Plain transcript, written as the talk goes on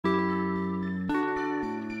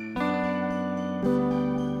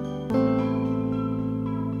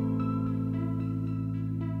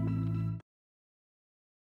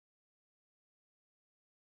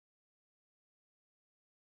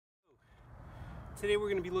Today we're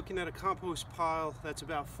going to be looking at a compost pile that's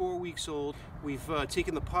about 4 weeks old. We've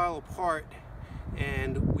taken the pile apart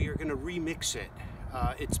and we are going to remix it.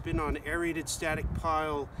 It's been on aerated static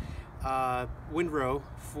pile windrow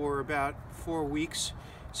for about 4 weeks.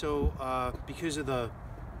 So because of the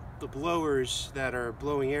blowers that are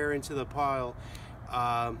blowing air into the pile,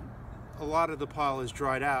 a lot of the pile is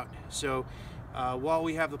dried out. So while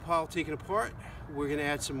we have the pile taken apart, we're going to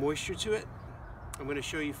add some moisture to it. I'm going to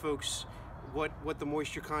show you folks what the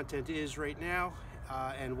moisture content is right now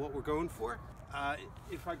and what we're going for.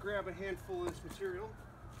 If I grab a handful of this material,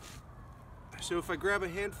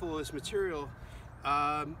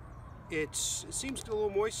 it seems a little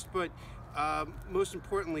moist, but most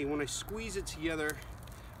importantly, when I squeeze it together,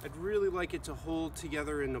 I'd really like it to hold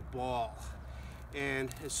together in a ball.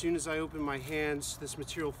 And as soon as I open my hands, this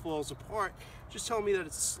material falls apart. Just tell me that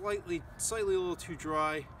it's slightly a little too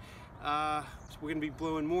dry. We're going to be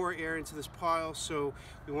blowing more air into this pile, so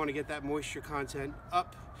we want to get that moisture content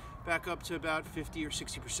back up to about 50 or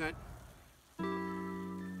 60%.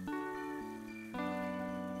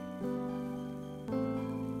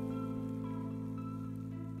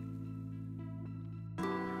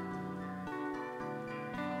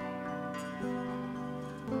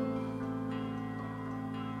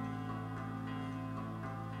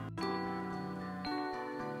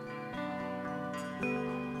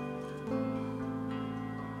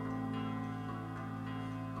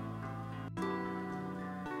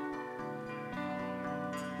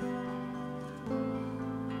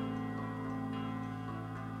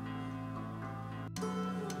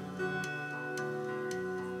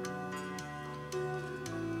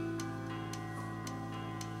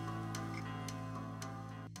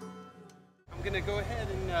 I'm going to go ahead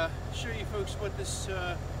and show you folks what this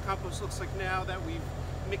compost looks like now that we've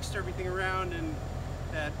mixed everything around and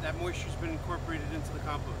that moisture's been incorporated into the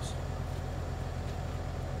compost.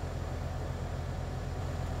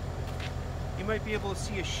 You might be able to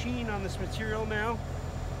see a sheen on this material now,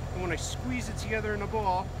 and when I squeeze it together in a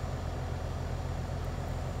ball,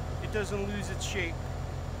 it doesn't lose its shape.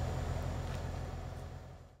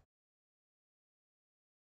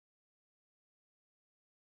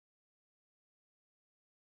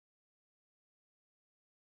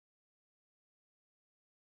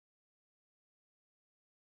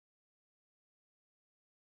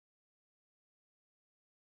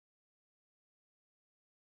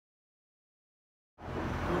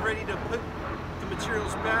 We're ready to put the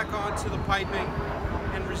materials back onto the piping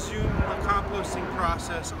and resume the composting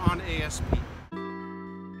process on ASP.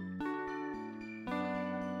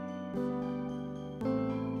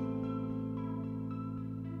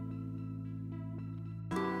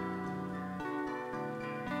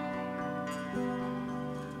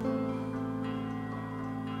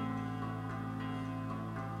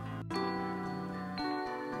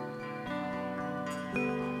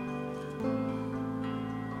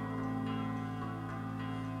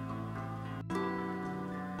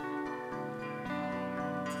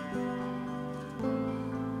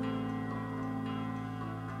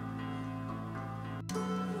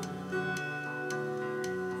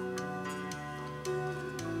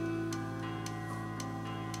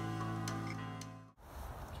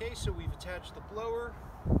 Okay, so we've attached the blower.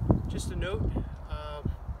 Just a note,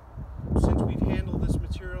 since we've handled this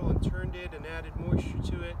material and turned it and added moisture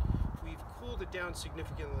to it, we've cooled it down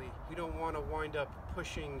significantly. We don't want to wind up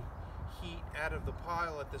pushing heat out of the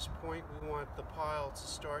pile at this point. We want the pile to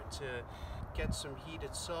start to get some heat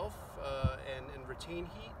itself and retain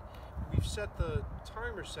heat. We've set the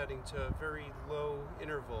timer setting to a very low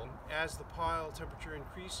interval. As the pile temperature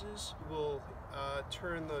increases, we'll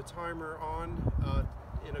turn the timer on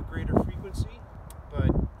in a greater frequency,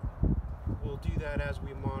 but we'll do that as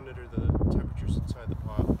we monitor the temperatures inside the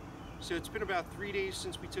pile. So it's been about 3 days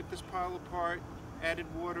since we took this pile apart, added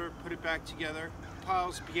water, put it back together. The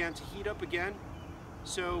piles began to heat up again,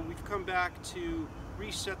 so we've come back to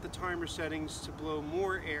reset the timer settings to blow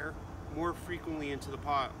more air more frequently into the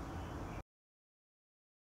pile.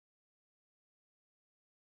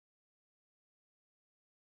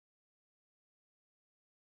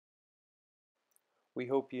 We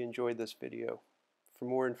hope you enjoyed this video. For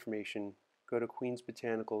more information, go to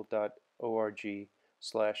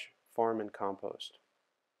queensbotanical.org/farmandcompost.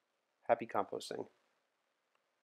 Happy composting.